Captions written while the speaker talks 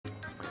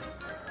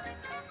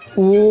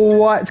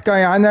What's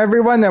going on,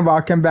 everyone, and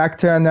welcome back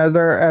to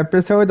another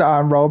episode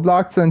on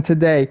Roblox. And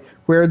today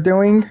we're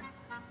doing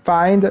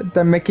Find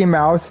the Mickey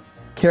Mouse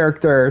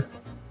characters.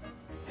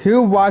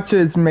 Who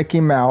watches Mickey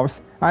Mouse?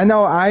 I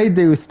know I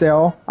do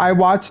still. I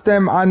watch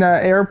them on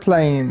an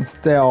airplane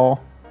still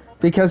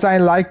because I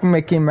like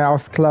Mickey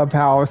Mouse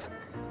Clubhouse.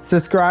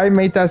 Subscribe,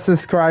 make that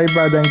subscribe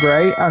button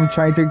great. I'm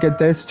trying to get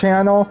this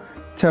channel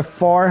to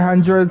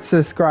 400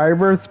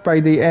 subscribers by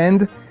the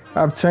end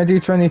of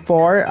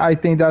 2024. I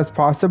think that's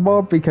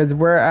possible because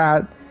we're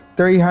at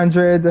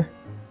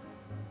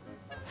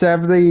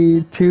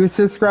 372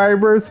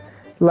 subscribers.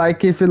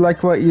 Like, if you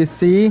like what you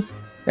see,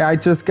 I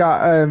just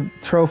got a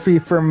trophy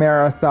for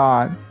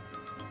marathon.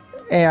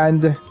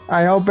 And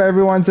I hope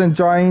everyone's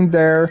enjoying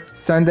their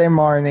Sunday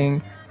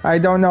morning. I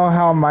don't know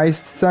how my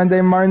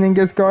Sunday morning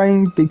is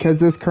going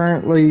because it's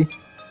currently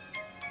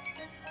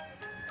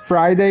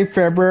Friday,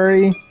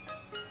 February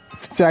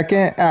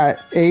 2nd at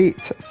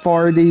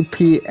 8:40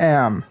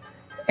 p.m.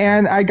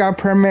 And I got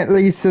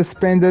permanently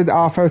suspended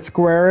off of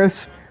Squarish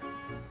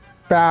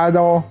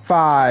Battle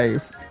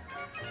 5.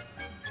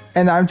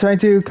 And I'm trying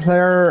to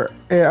clear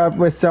it up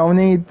with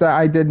Sony that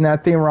I did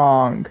nothing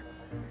wrong.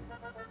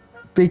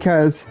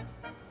 Because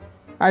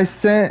I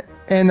sent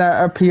an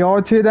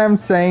appeal to them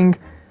saying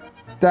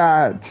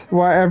that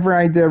whatever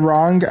I did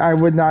wrong, I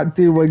would not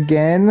do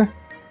again.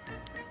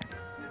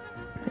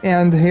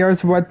 And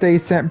here's what they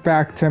sent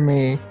back to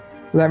me.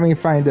 Let me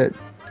find it.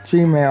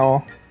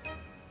 Gmail.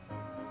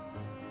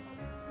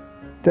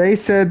 They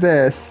said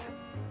this.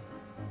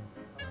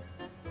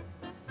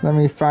 Let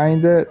me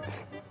find it.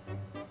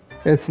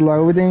 It's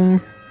loading.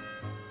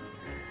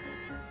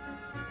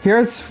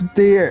 Here's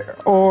the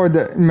old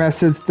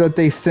message that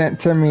they sent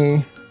to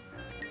me.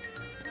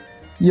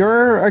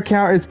 Your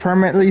account is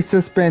permanently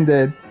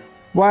suspended.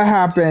 What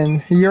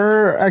happened?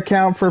 Your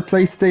account for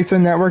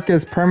PlayStation Network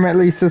is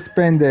permanently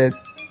suspended.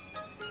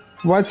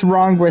 What's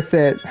wrong with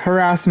it?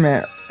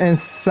 Harassment and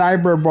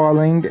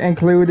cyberbullying,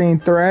 including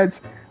threats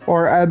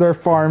or other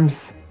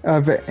forms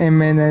of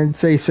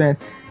intimidation.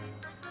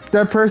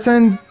 The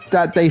person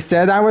that they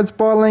said I was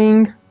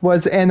bullying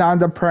was in on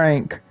the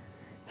prank.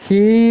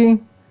 He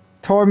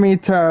told me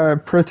to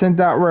pretend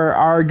that we're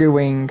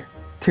arguing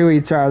to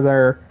each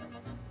other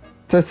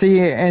to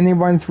see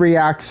anyone's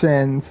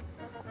reactions.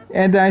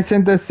 And I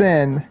sent this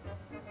in.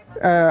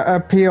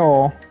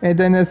 Appeal, and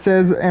then it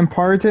says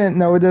important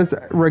notice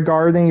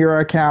regarding your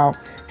account.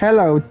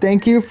 Hello,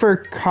 thank you for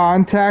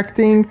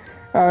contacting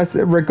us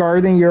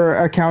regarding your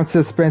account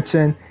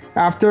suspension.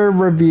 After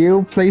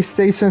review,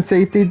 PlayStation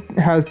Safety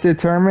has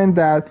determined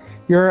that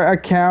your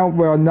account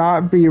will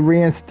not be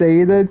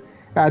reinstated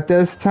at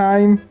this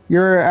time.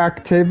 Your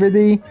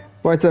activity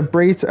was a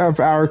breach of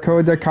our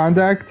code of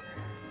conduct,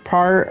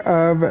 part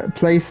of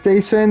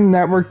PlayStation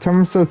Network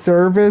Terms of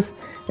Service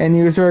and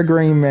User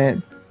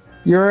Agreement.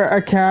 Your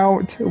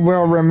account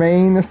will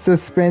remain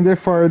suspended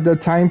for the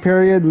time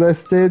period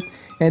listed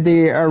in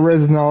the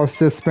original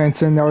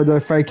suspension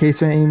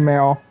notification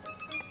email.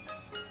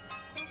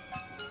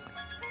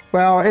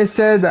 Well, it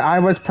said I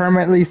was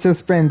permanently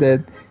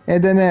suspended.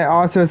 And then it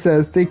also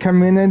says the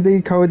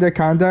community code of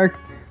conduct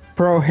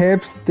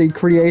prohibits the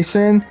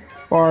creation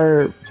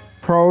or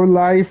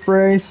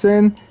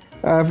proliferation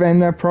of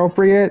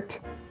inappropriate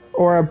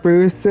or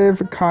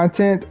abusive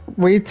content.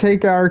 We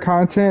take our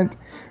content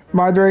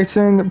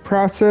moderation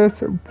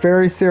process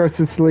very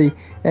seriously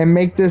and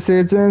make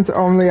decisions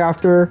only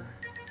after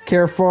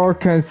careful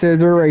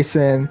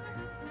consideration.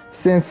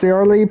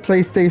 Sincerely,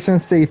 PlayStation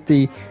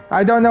Safety.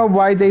 I don't know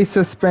why they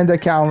suspend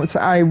accounts.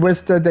 I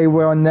wish that they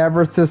will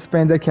never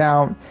suspend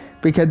account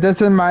because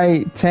this is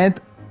my 10th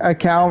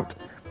account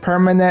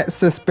permanent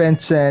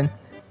suspension.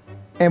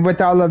 And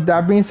with all of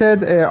that being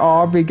said, it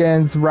all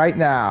begins right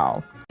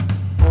now.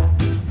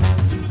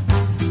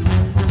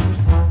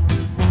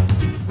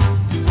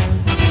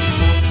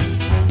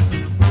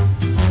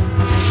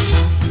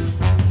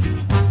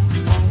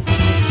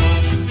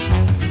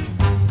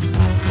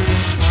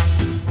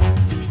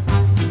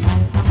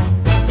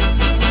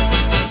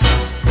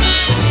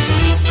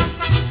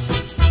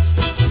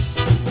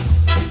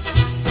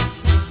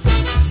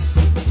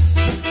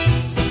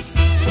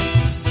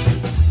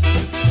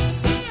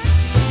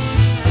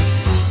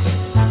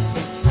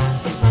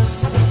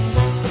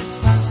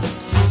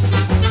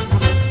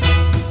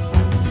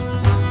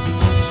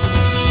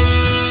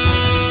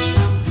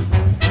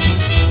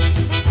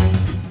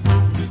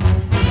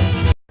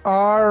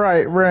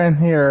 Alright, we're in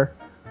here.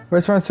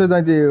 Which one should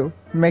I do?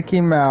 Mickey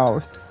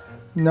Mouse.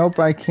 Nope,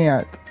 I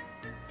can't.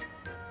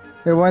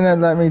 It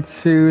wouldn't let me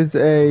choose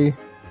a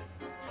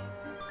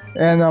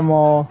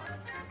animal.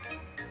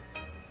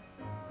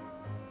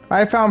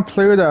 I found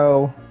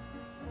Pluto.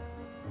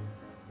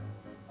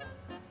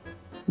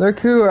 Look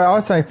who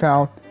else I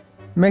found.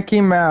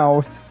 Mickey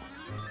Mouse.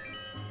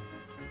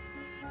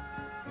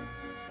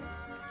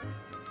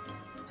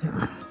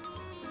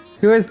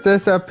 Who is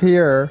this up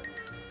here?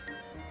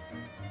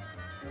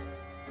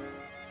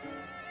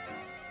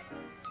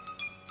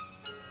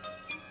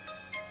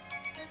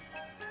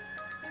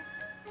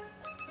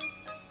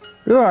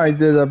 Ooh, I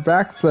did a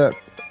backflip.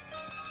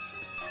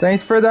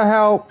 Thanks for the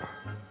help.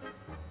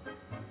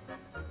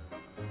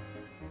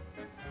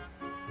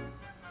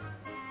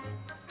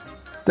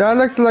 That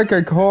looks like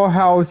a cool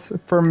house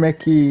for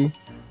Mickey.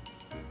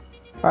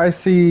 I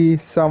see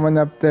someone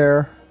up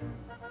there.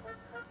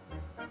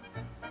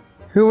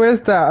 Who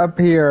is that up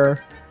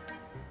here?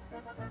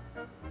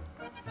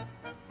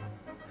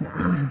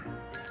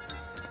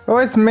 Oh,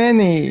 it's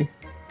Minnie.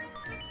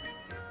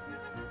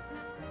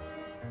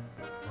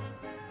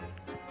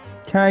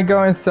 Can I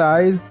go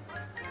inside?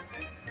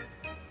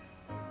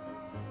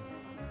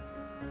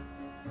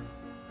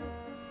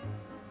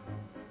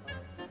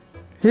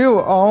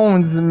 Who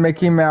owns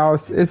Mickey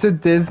Mouse? Is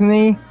it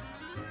Disney?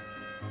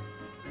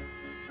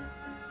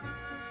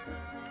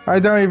 I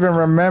don't even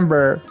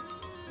remember.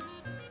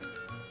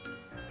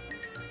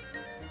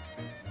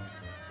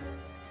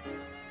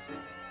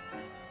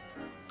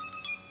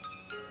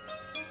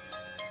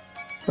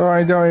 Oh,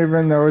 I don't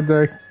even know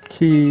the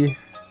key.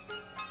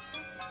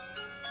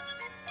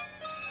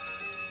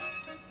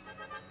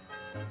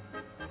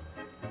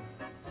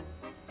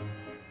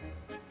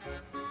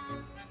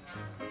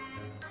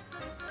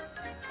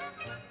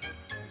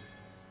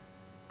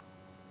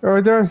 Oh,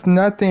 there's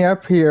nothing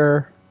up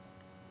here.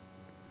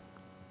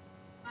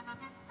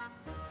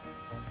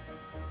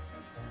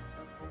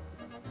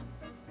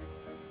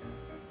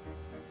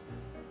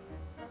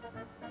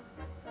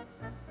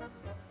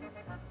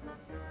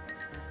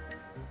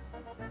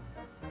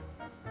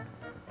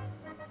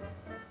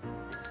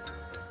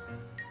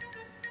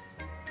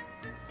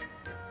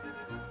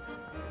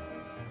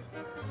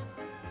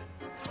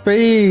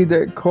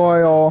 Speed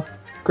coil,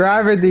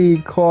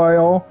 gravity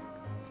coil,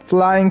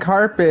 flying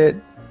carpet,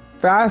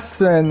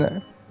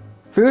 fasten,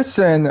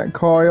 fusion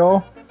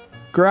coil,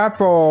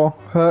 grapple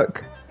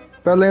hook,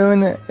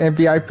 balloon, and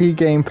VIP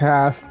game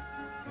pass.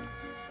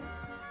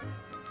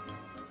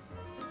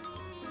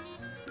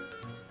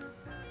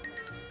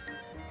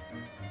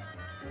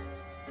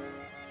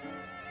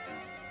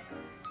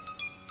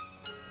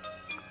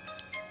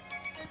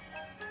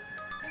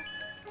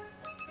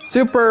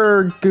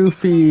 Super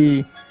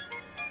Goofy.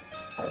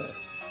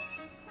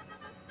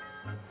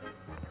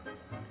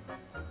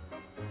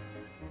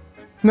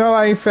 No,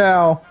 I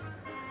fell.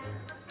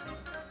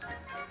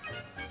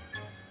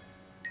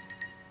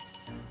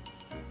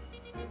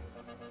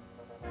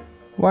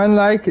 One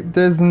like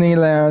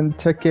Disneyland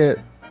ticket.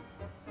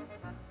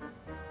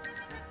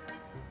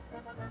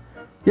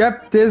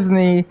 Yep,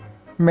 Disney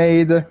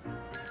made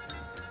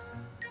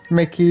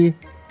Mickey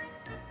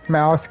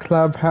Mouse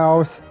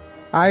Clubhouse.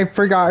 I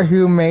forgot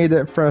who made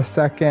it for a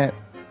second.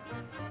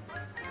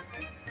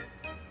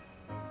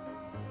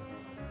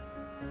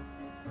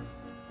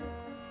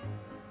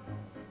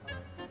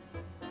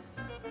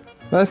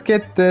 Let's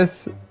get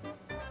this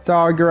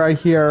dog right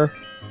here.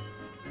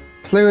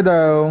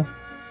 Pluto.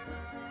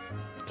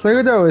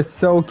 Pluto is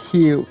so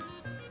cute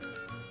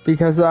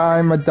because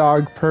I'm a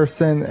dog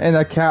person and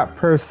a cat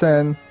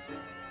person.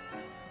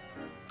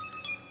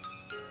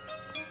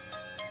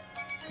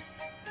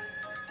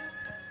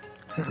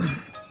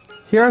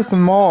 Here's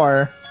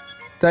more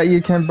that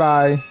you can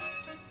buy.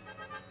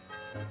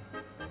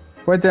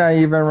 What did I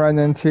even run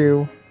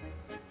into?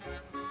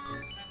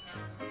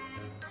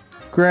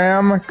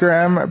 Graham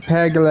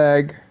Peg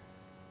Leg.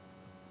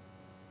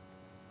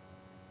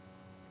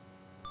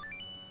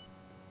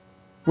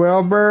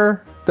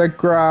 Wilbur the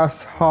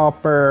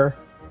Grasshopper.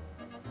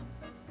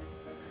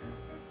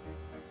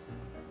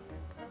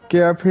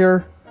 Get up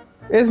here.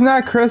 It's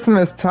not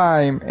Christmas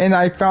time, and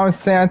I found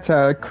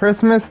Santa.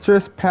 Christmas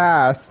just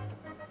passed.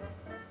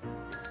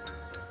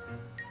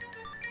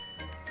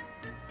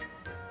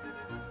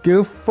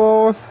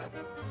 Goofballs?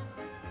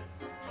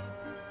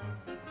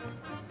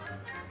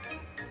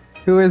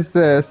 Who is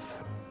this?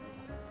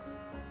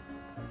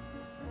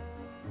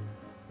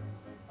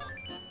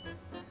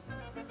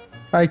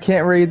 I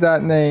can't read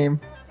that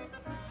name.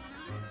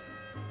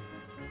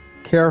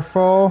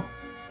 Careful.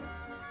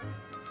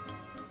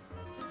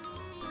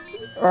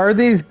 Are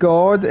these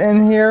gold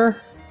in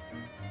here?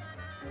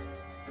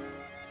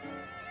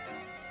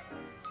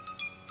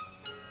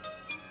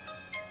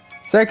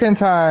 Second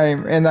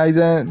time, and I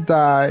didn't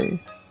die.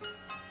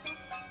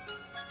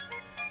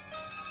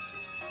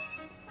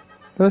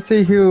 Let's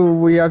see who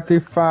we have to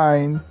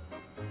find.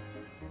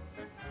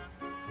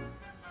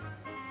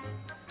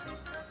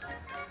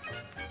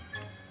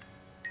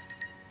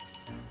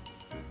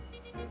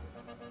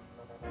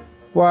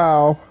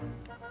 Wow.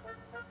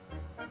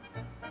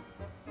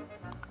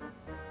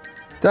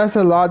 That's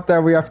a lot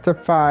that we have to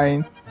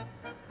find.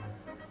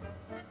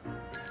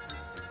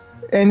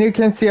 And you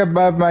can see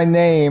above my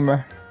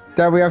name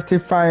that we have to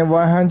find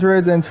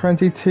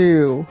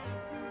 122.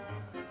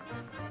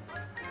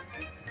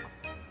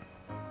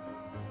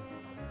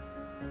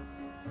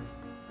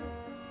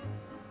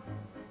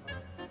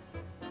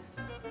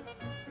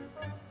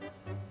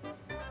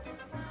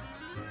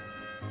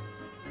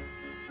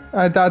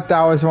 I thought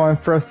that was one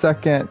for a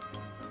second.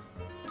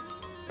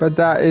 But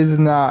that is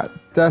not.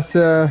 That's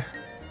a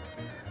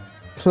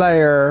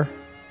player.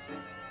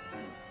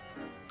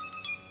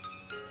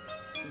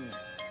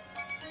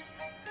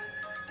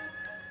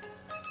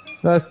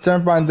 Let's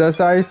jump on this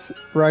ice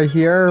right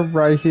here,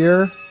 right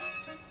here.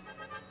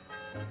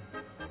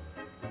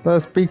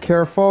 Let's be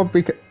careful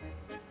because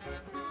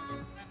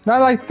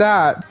not like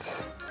that.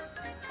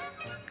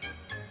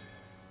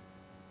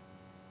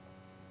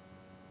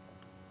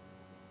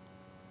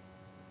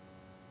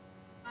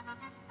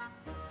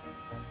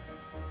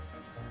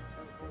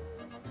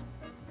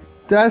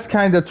 That's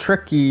kind of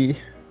tricky.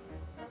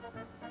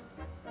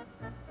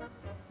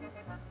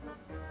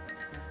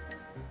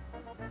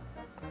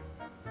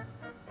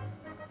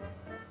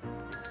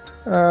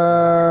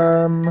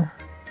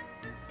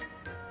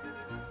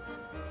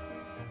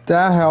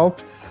 That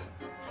helps.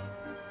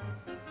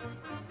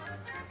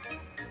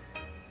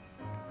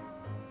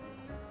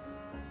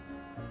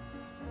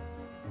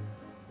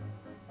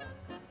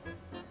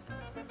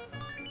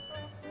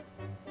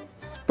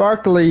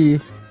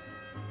 Sparkly.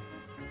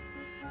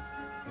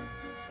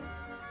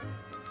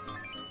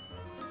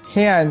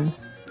 Hand.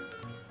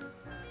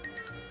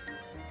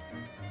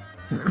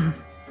 Can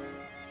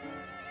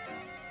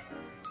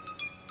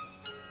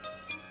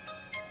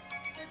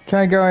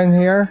I go in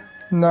here?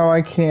 No,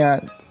 I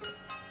can't.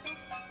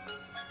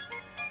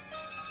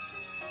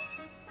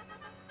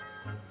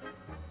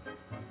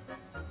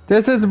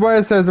 This is what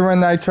it says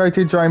when I try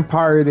to join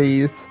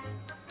parties,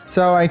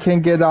 so I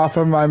can get off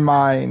of my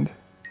mind.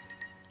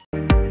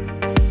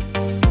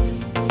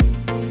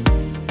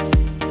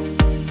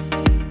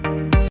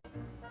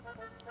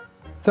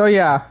 So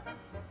yeah,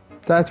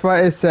 that's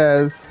what it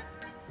says.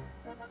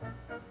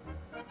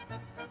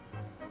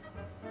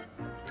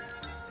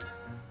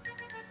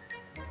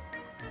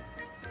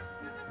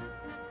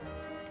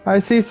 I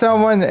see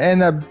someone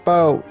in a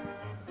boat.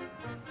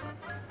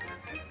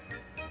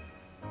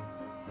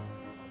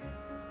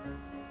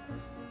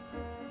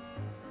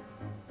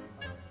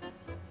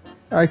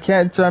 I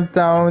can't jump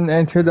down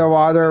into the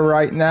water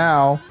right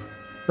now,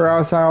 or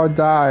else I'll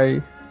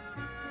die.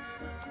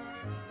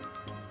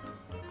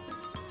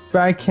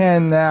 But I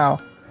can now.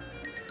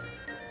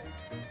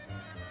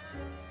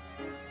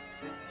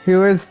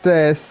 Who is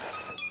this?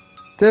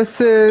 This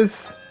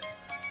is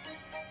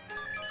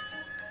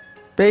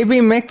Baby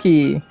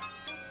Mickey.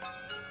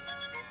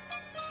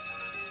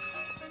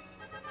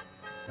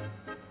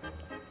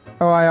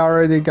 Oh, I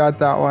already got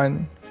that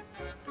one.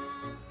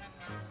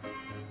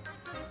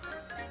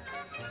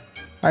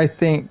 I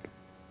think.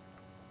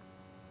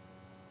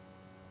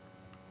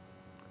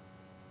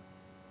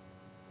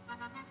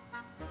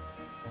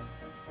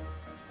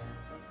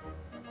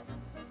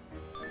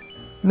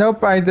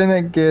 Nope, I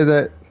didn't get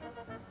it.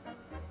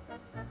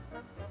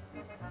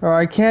 Oh,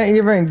 I can't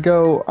even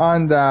go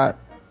on that.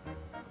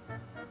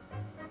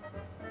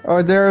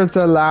 Oh, there's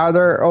a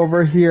ladder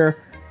over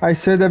here. I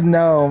should have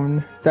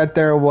known that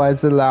there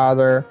was a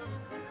ladder.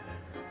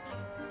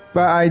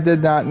 But I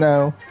did not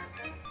know.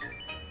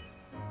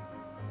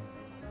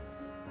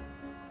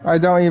 I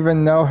don't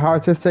even know how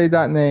to say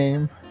that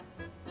name.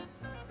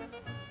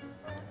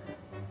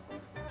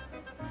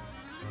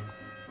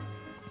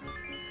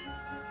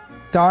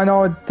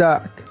 Donald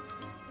Duck.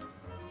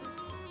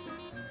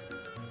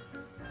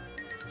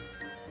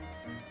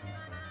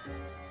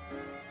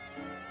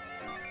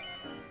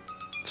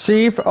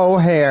 Chief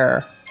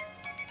O'Hare.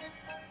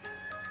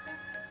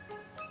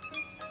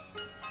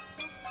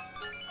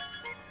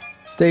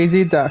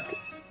 Daisy Duck.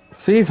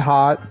 She's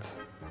hot.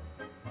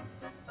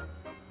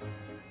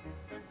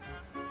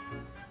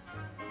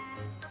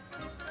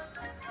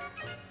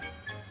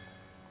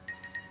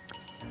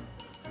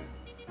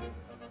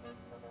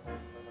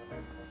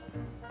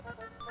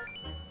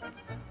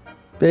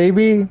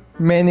 Baby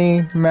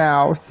Minnie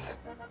Mouse.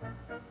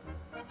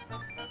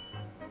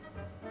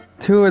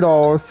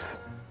 Toodles.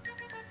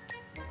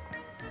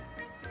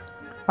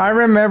 I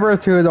remember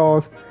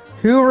Toodles.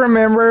 Who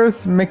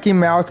remembers Mickey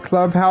Mouse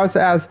Clubhouse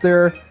as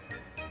their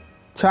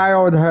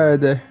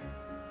childhood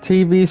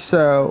TV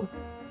show?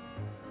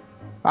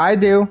 I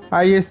do.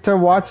 I used to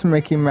watch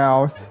Mickey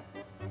Mouse.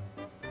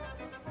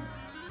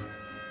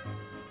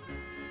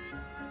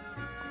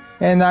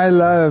 And I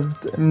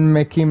loved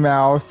Mickey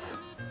Mouse.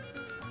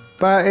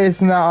 But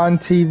it's not on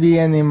TV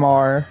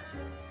anymore.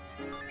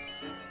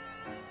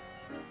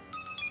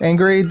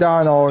 Angry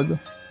Donald.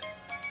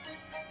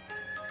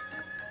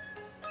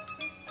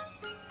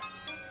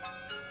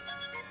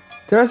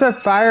 There's a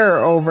fire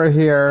over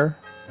here.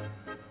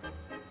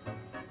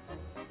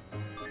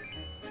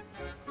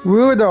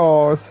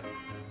 Rudolph.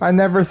 I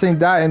never seen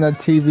that in a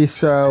TV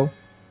show.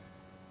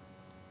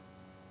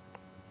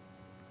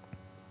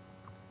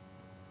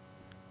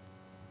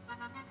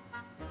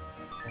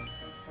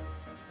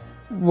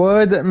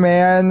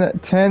 Woodman,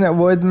 Tin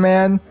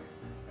Woodman.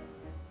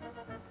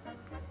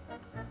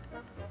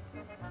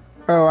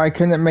 Oh, I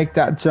couldn't make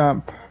that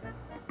jump.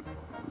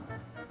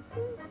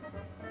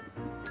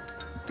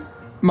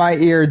 My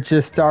ear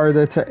just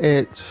started to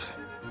itch.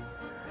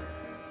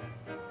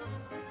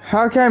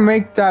 How can I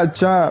make that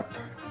jump?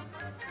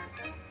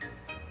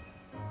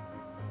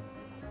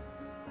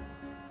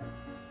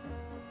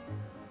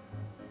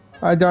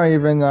 I don't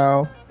even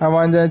know. I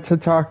wanted to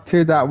talk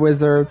to that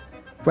wizard,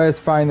 but it's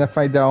fine if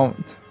I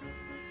don't.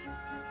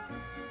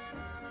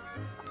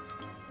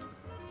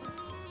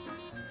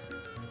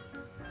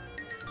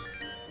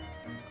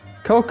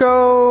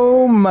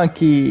 Coco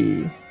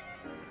Monkey.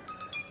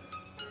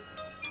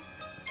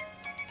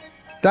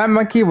 That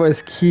monkey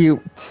was cute.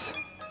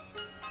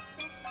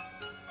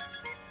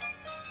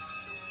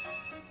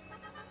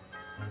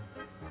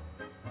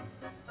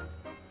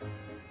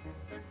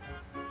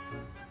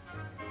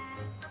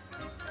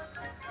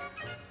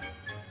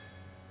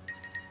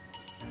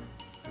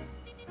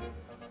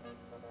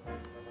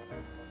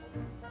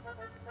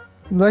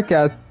 Look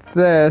at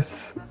this.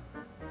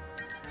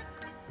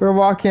 We're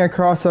walking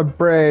across a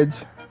bridge.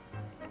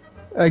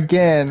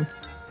 Again.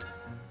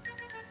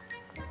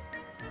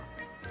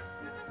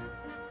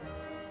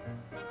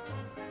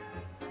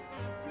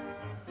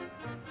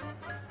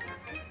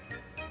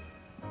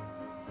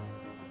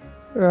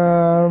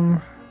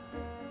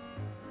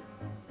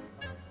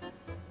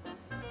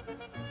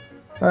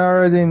 I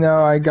already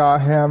know I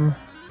got him.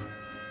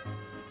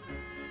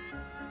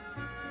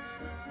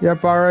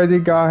 Yep, already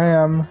got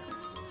him.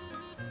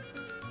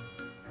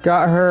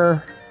 Got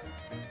her.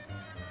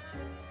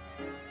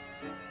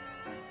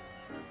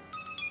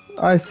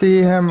 I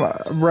see him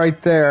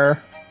right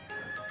there.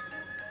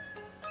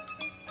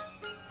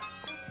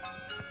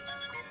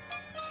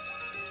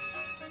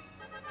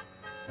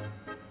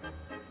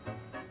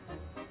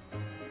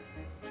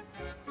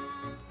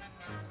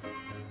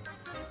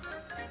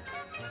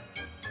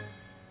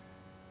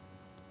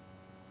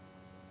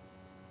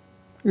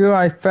 Ooh,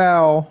 I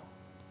fell.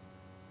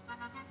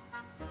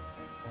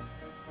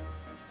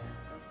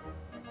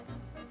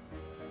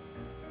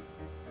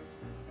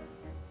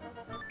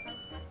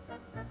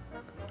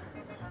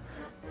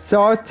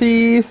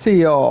 Salty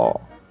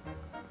seal.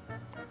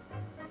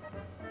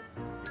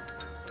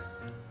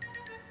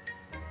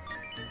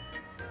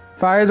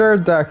 Fighter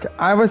duck.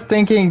 I was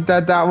thinking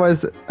that that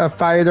was a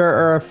fighter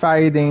or a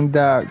fighting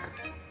duck.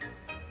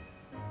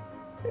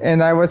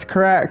 And I was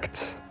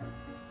correct.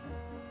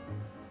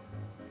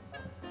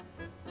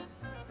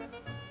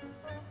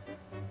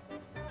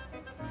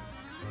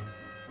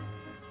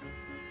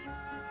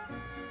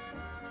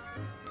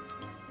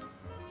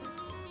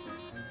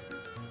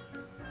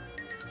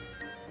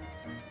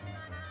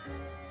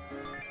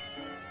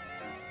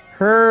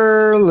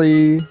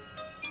 Hurley.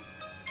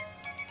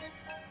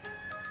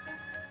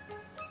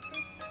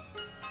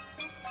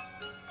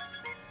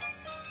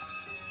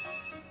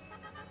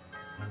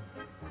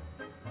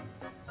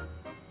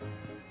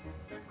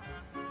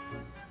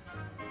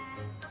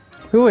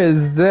 Who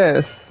is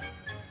this?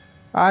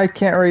 I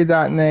can't read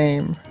that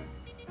name.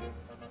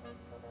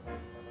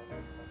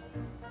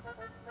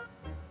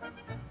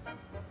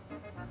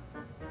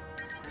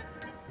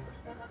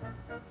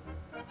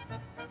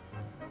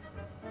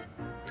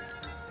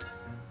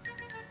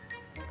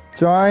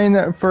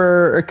 Join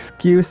for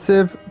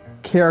exclusive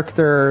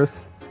characters.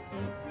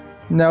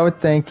 No,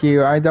 thank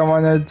you. I don't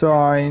want to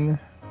join.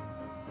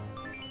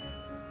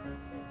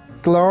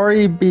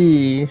 Glory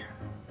be.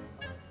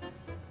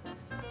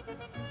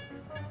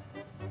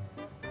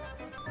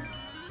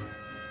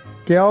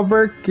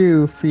 Gilbert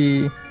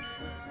Goofy.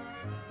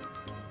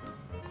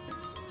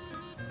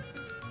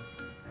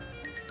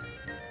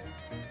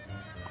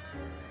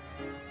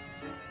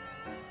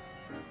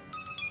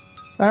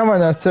 I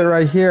want to sit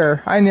right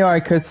here. I knew I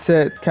could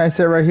sit. Can I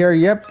sit right here?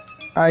 Yep,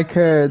 I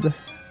could.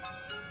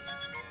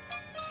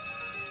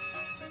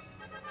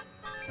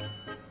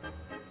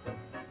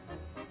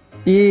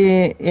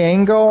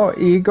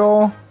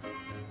 Eagle?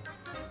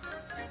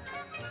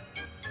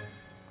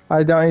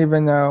 I don't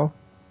even know.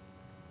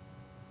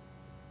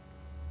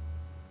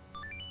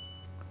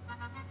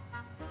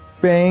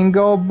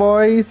 Bengal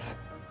boys?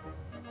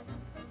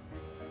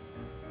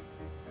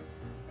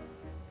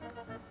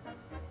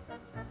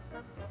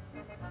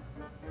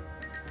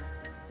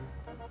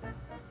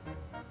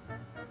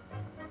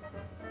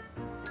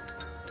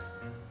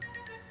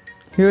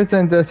 Who's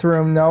in this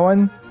room? No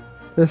one?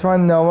 This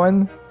one, no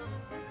one?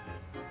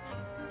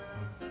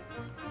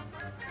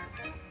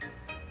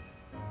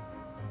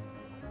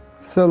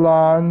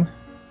 Salon.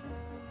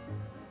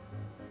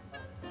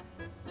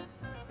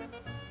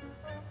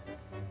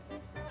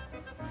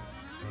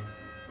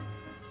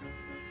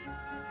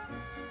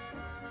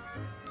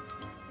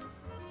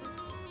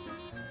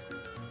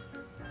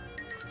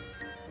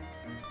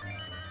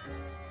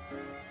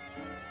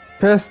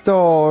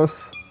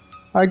 Pistols.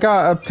 I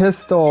got a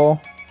pistol.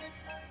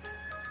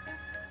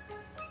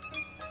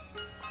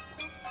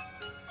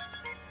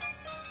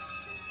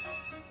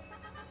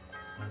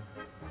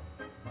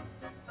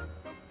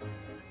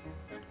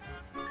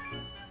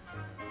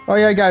 Oh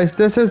yeah guys,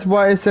 this is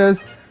what it says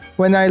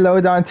when I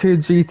load onto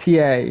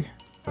GTA.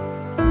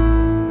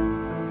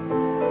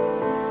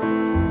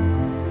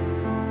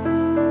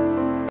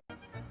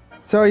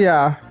 So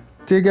yeah,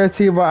 do you guys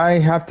see what I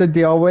have to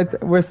deal with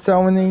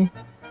Sony?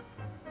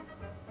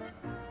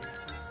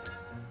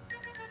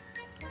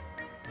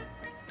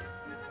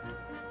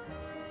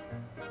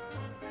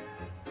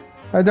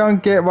 I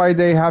don't get why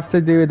they have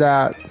to do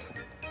that.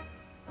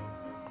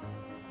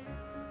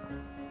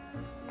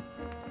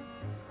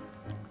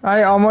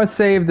 I almost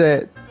saved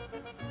it.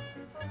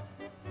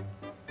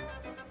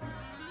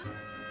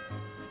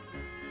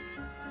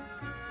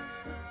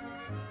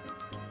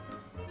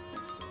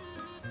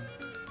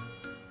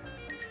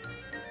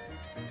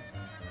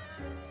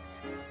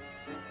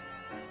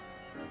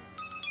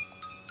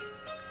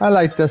 I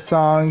like this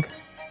song.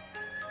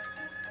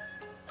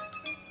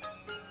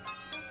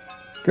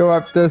 Go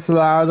up this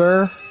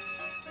ladder.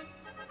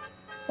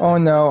 Oh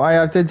no, I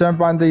have to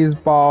jump on these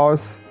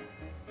balls.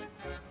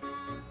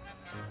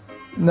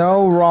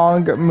 No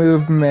wrong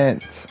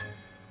movement.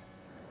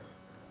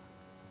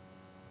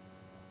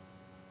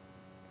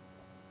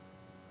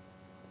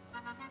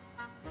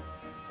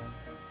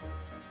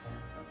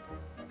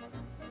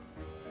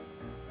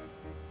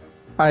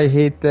 I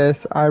hate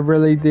this. I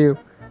really do.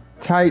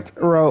 Tight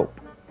rope.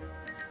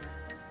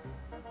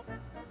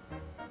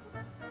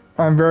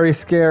 I'm very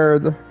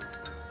scared.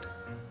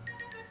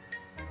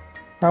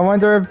 I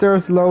wonder if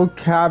there's low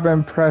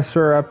cabin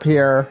pressure up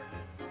here.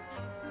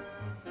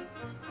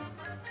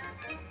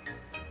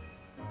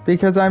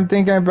 Because I'm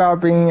thinking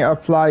about being a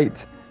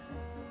flight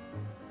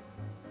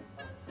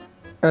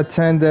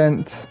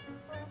attendant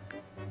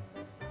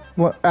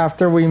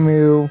after we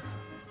move.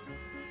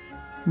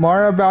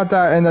 More about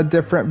that in a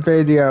different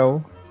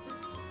video.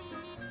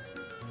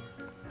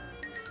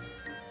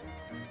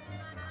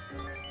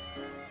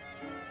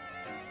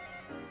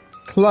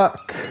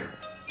 Cluck.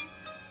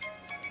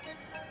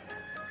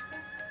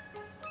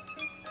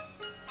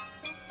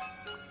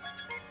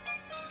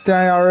 Did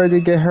I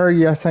already get her?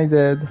 Yes, I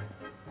did.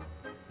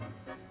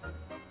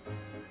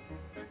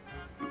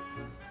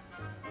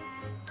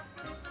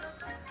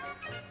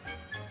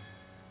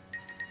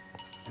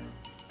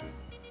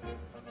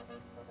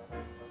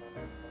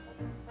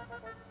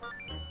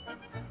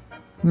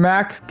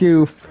 Max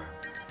Goof.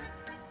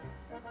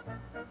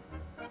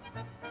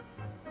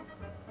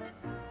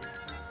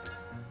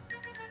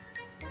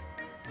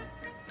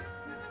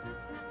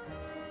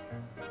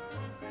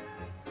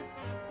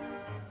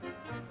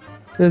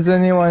 Is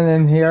anyone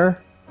in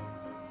here?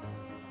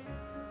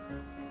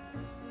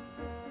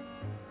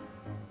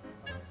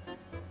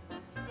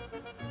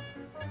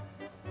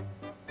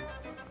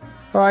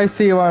 Oh, I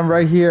see one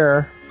right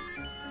here.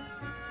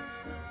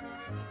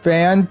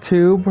 Fan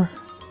tube.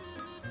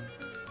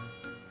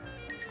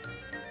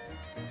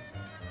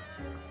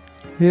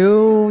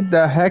 Who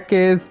the heck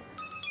is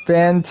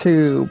Fan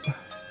tube?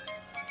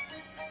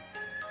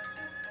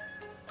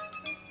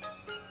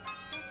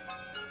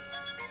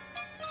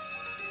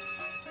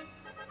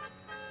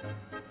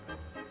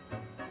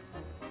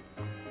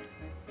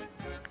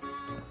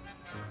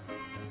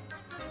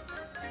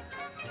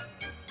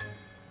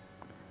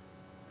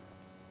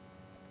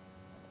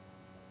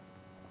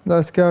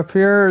 Let's go up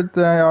here.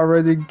 Did I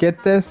already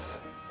get this?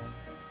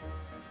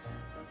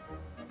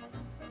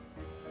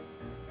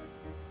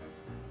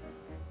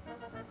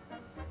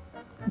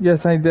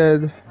 Yes, I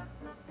did.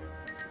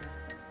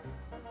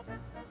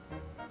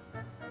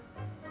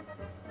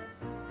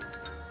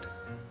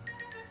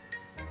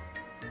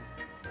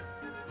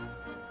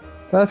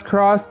 Let's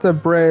cross the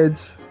bridge.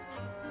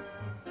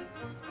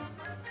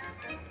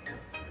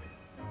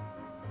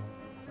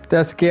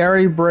 The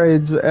scary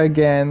bridge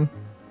again.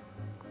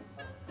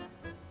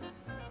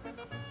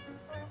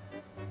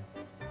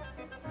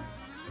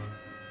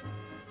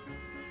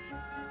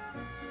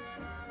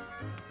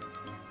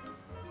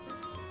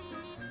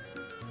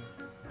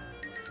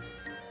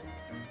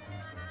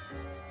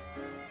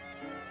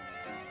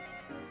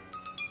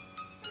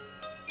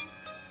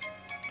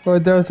 Oh,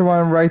 there's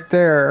one right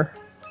there.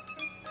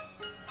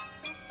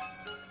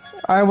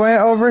 I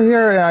went over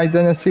here and I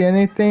didn't see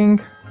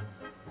anything.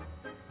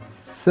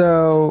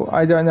 So,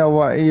 I don't know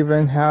what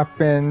even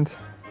happened.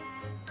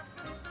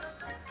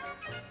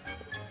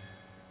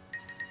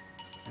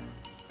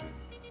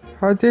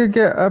 How do you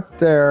get up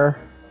there?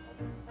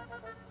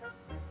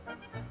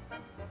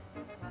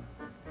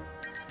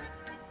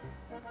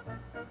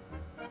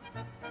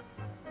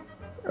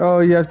 Oh,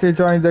 you have to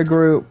join the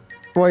group.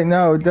 Wait,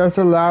 no, there's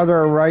a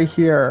ladder right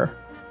here.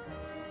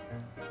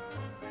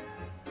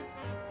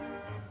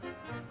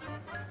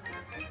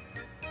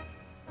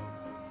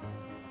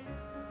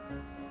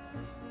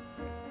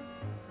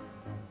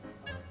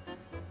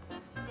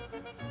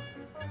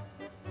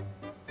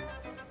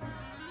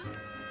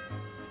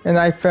 And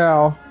I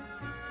fell.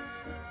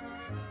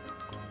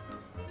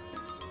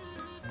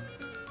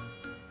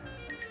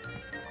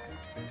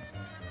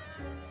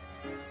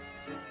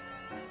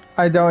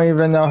 I don't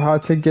even know how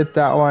to get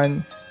that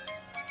one.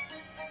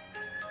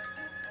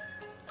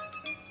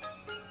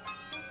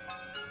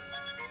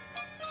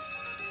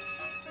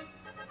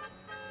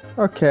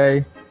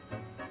 Okay.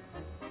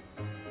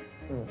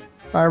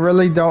 I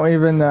really don't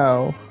even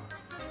know.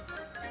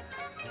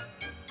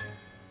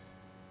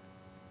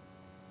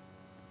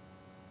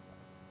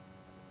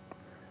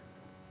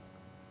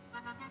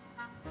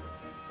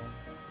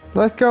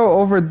 Let's go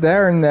over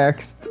there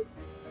next.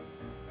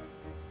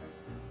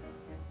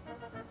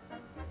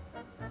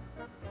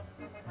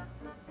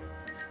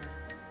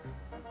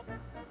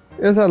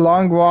 It's a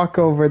long walk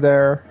over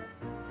there.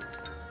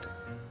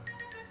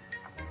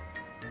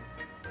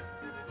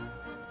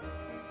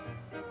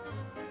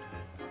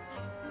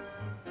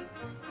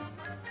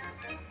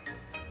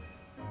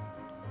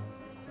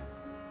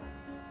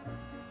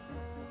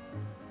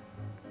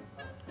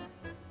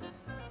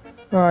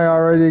 I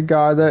already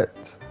got it.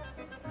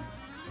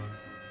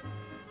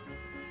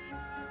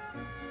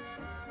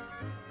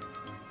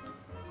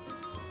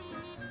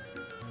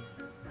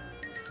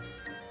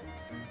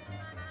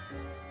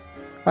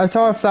 I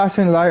saw a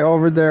flashing light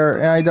over there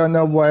and I don't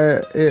know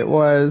what it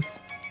was.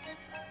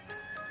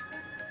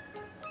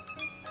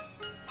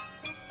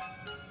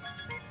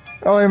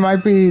 Oh, it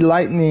might be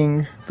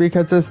lightning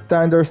because it's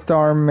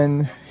thunderstorm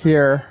in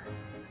here.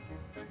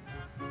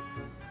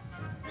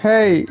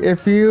 Hey,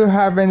 if you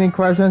have any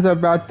questions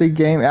about the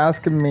game,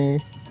 ask me.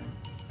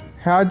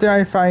 How do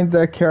I find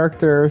the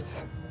characters?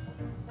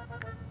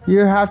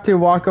 You have to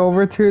walk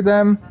over to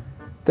them.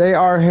 They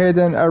are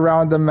hidden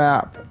around the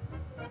map.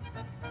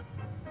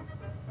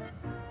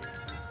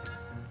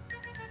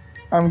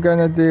 I'm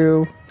gonna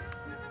do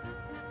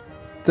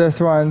this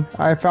one.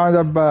 I found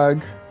a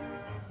bug.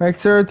 Make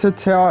sure to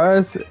tell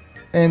us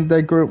in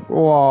the group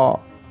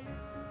wall.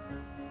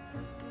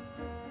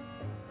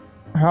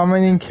 How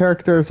many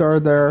characters are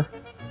there?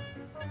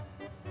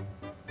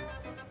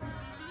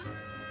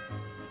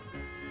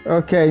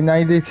 Okay,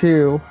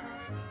 92.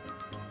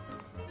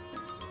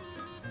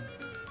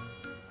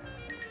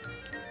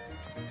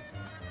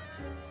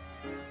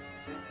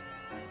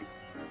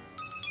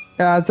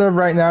 As of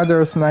right now,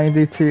 there's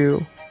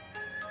 92.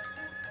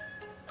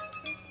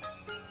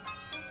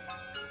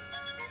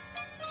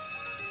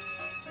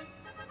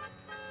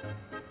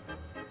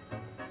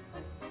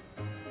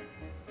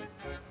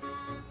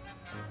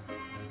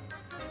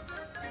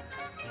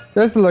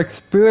 This looks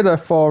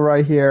beautiful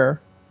right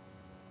here.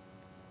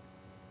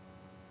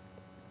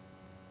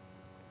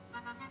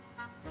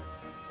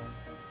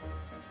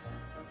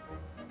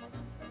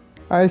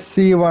 I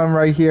see one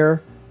right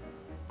here.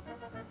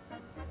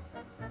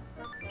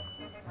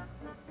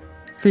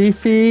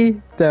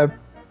 Fifi the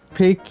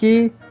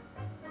Picky.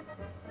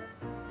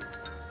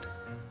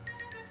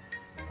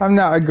 I'm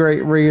not a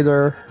great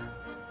reader.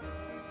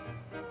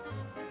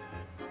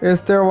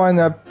 Is there one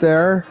up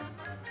there?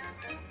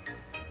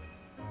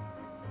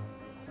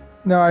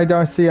 No, I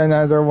don't see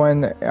another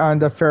one on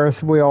the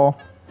Ferris wheel.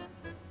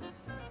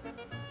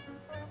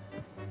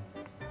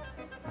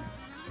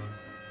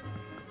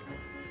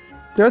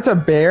 There's a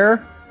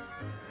bear?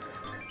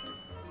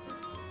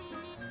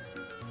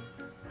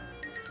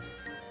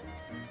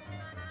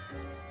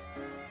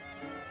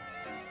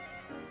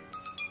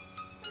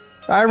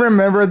 I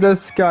remember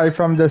this guy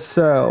from the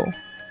show.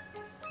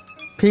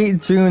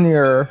 Pete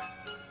Jr.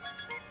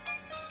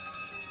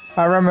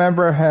 I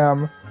remember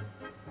him.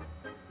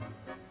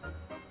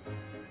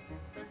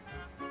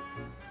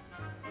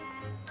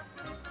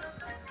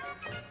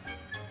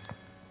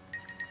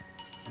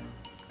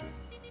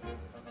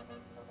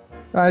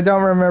 I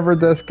don't remember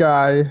this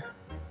guy.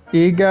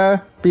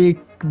 Iga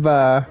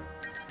Bigva.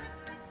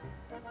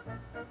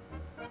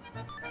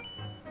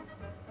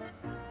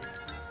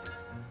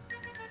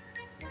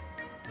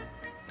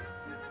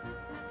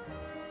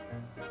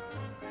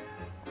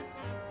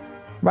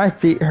 My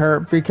feet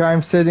hurt because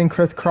I'm sitting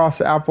crisscross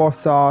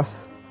applesauce.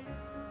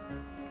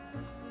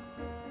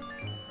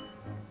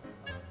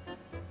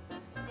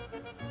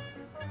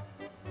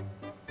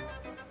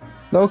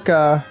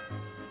 Loka.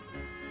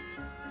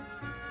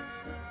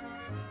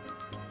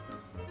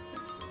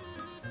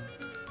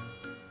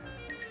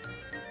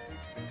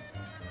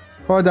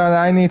 Hold on,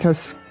 I need to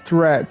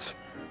stretch.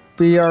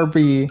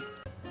 BRB.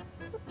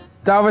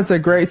 That was a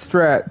great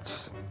stretch.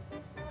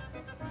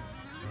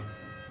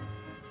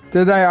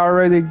 Did I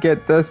already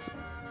get this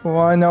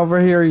one over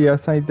here?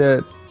 Yes, I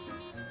did.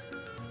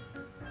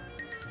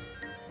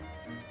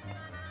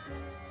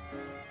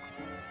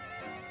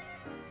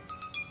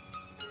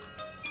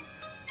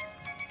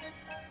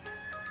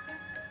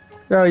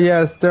 Oh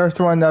yes, there's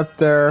one up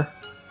there.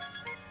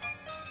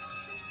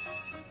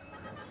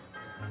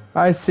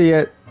 I see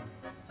it.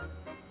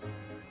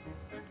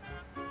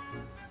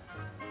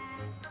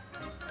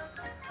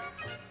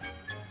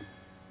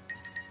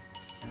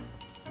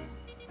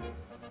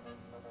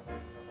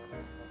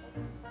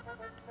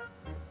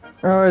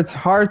 Oh, it's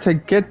hard to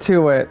get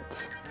to it.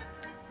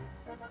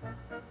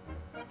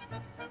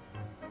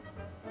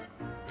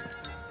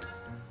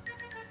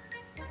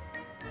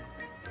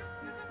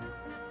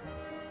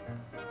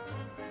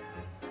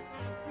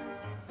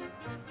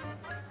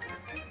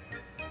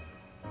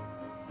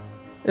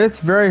 It's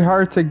very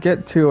hard to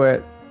get to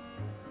it.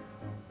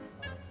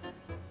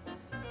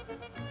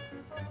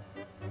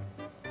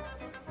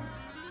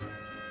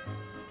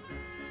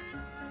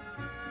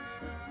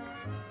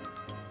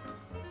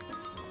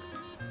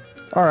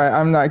 Alright,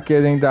 I'm not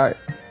getting that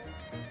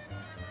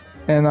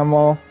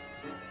animal.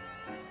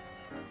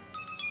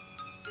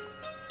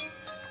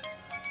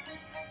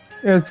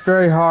 It's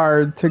very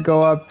hard to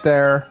go up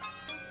there.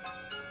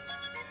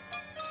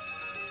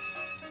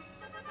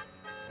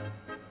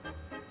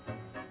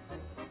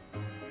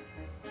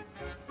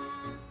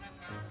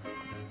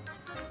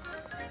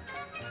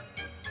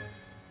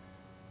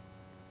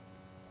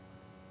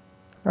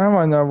 I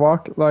want to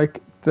walk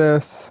like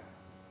this.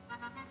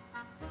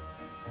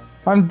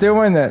 I'm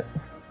doing it.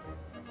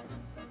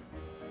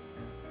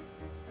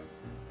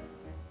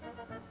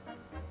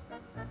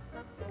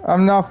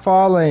 I'm not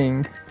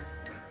falling.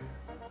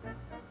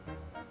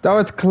 That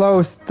was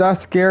close.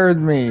 That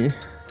scared me.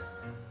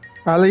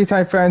 At least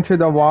I fell into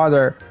the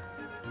water.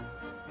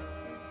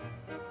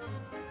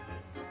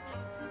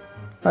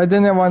 I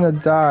didn't want to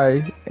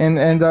die and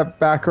end up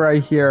back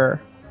right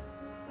here.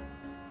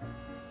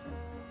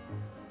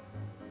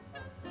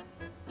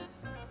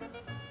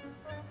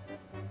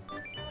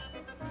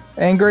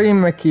 Angry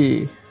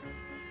Mickey.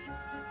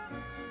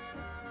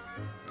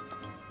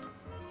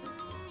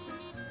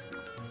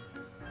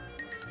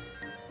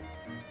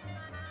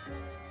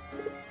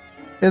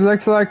 It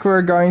looks like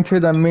we're going to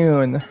the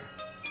moon.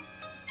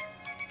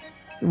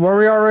 Were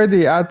we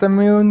already at the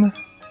moon?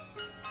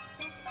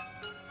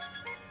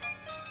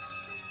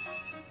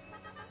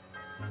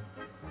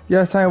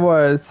 Yes, I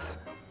was.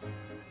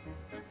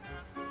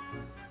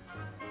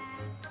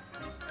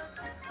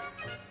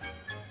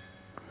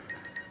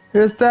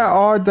 Is that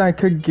all I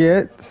could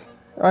get?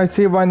 I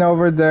see one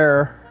over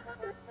there.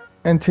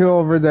 And two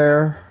over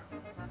there.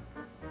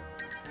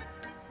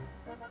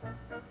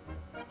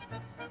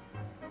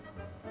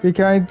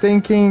 Because I'm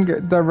thinking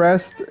the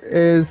rest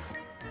is...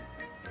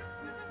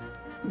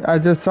 I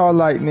just saw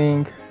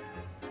lightning.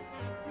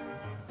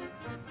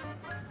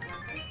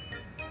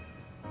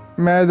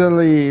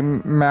 Medley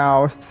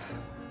mouse.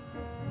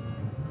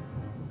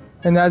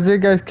 And as you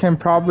guys can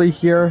probably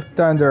hear,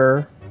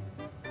 thunder.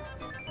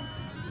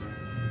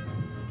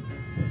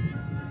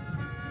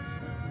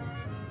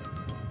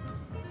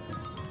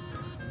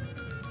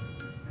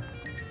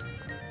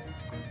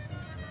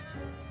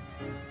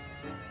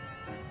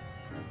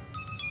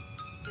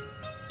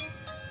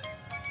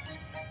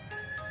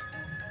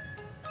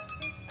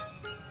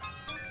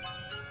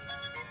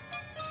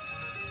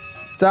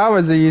 That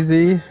was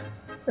easy.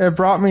 It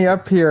brought me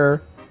up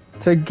here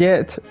to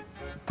get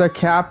the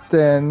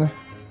captain.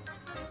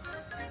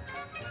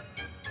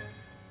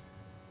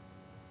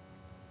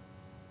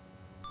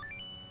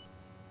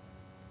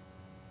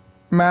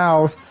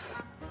 Mouse.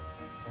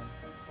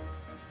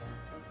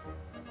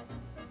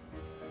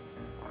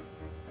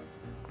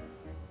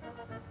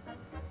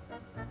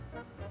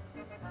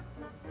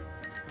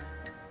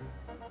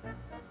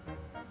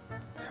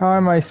 How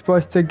am I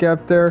supposed to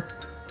get there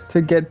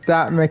to get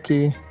that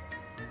Mickey?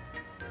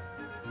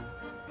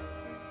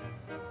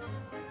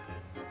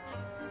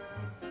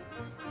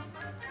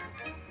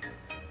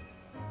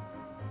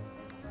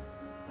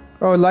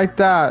 Oh, like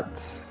that.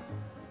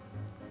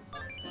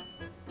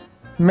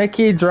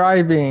 Mickey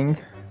driving.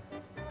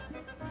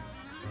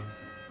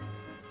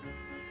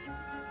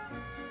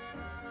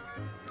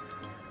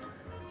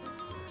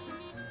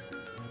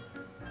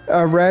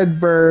 A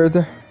red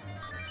bird.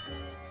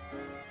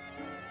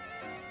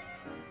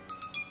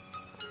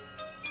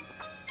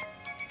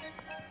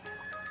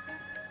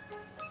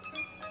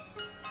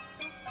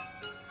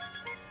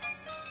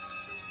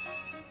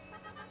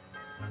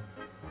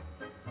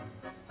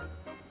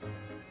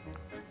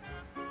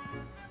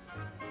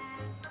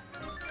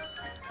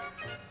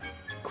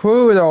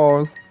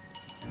 Toodles.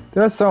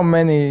 There's so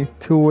many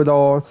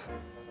Toodles.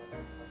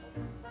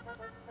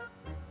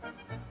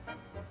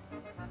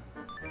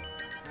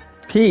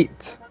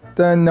 Pete.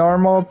 The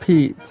normal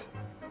Pete.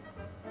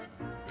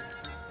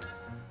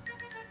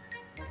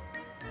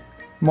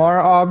 More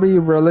obby,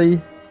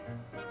 really?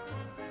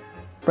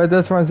 But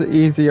this one's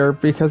easier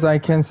because I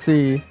can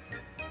see.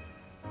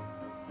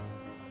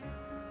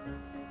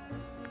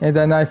 And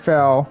then I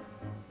fell.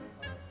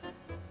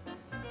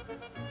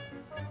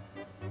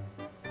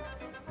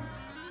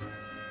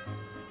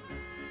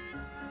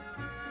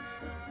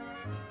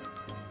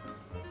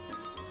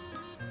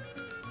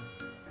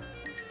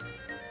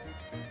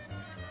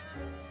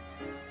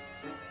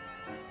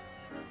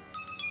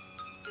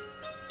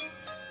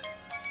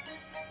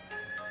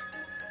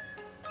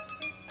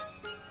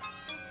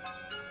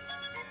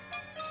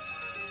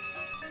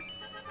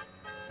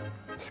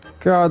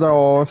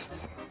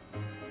 Scuttles.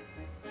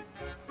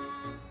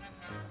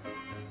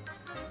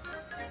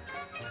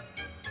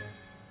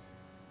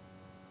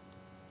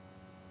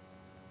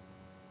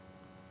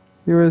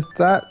 He was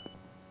that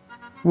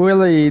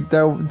Willie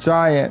the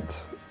Giant.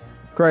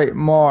 Great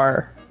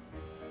more.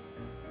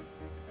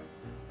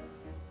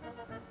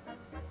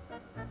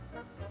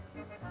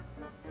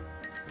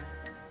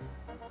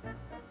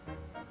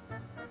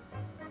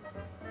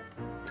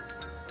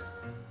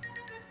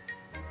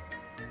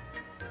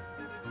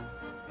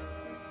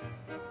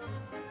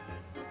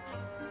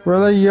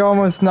 Really, you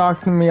almost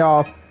knocked me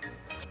off.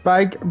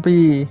 Spike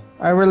B.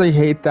 I really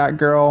hate that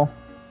girl.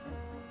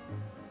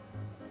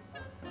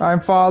 I'm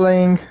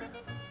falling.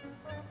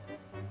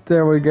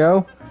 There we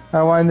go.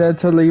 I wanted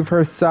to leave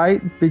her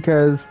sight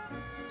because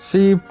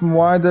she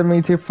wanted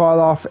me to fall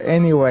off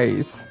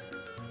anyways.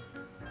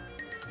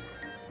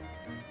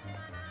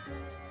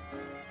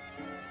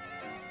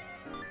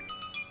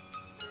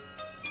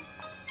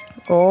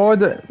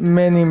 Old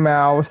Minnie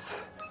Mouse.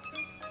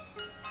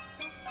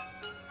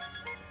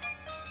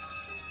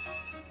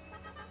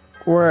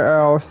 Where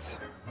else?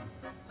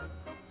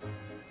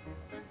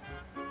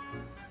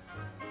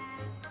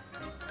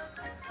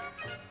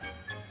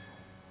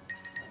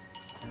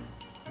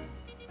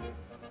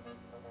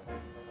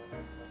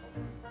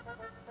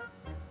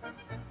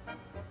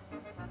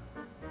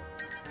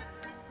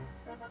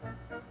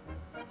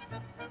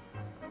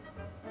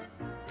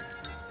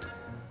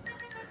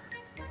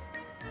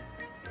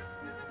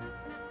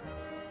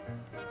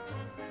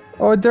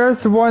 Oh,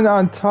 there's one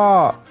on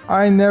top.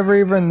 I never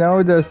even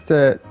noticed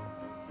it.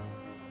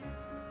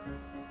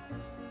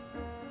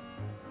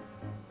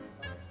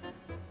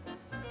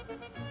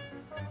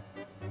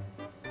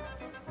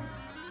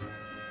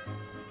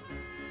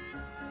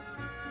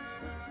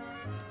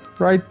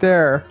 Right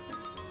there.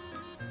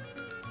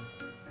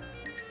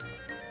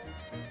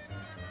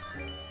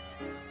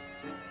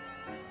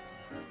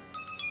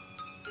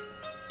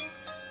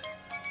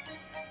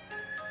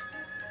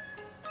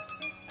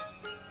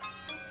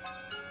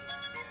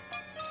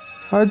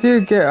 How do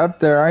you get up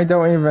there? I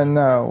don't even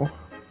know.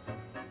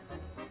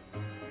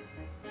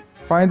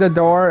 Find the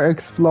door,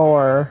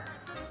 explore.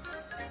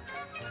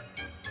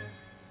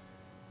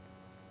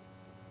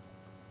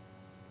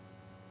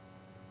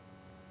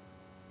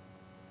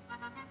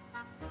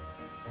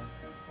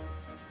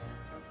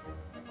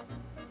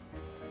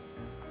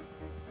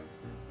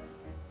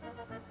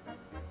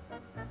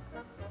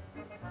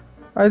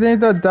 I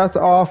think that that's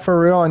all for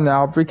real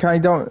now because I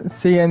don't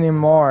see any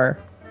more.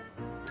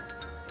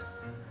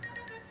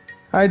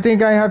 I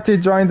think I have to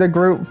join the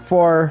group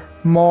for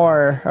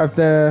more of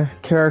the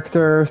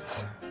characters.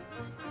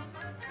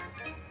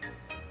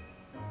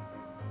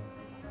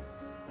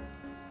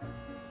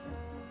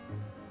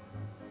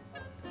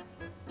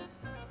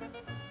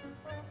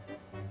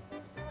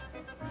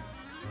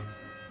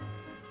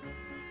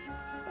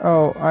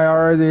 Oh, I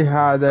already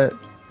had it.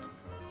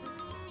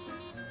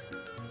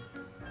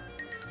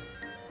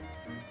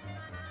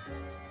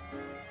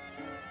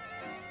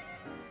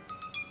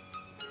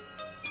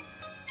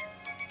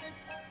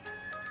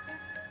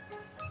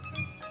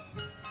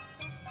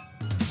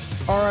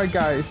 Alright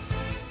guys,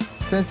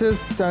 since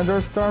it's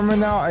thunderstorming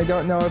now, I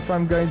don't know if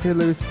I'm going to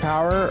lose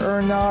power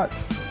or not.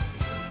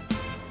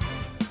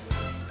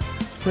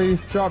 Please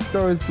drop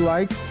those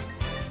likes,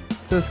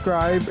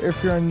 subscribe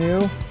if you're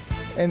new,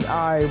 and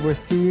I will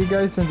see you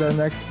guys in the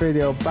next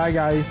video. Bye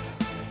guys.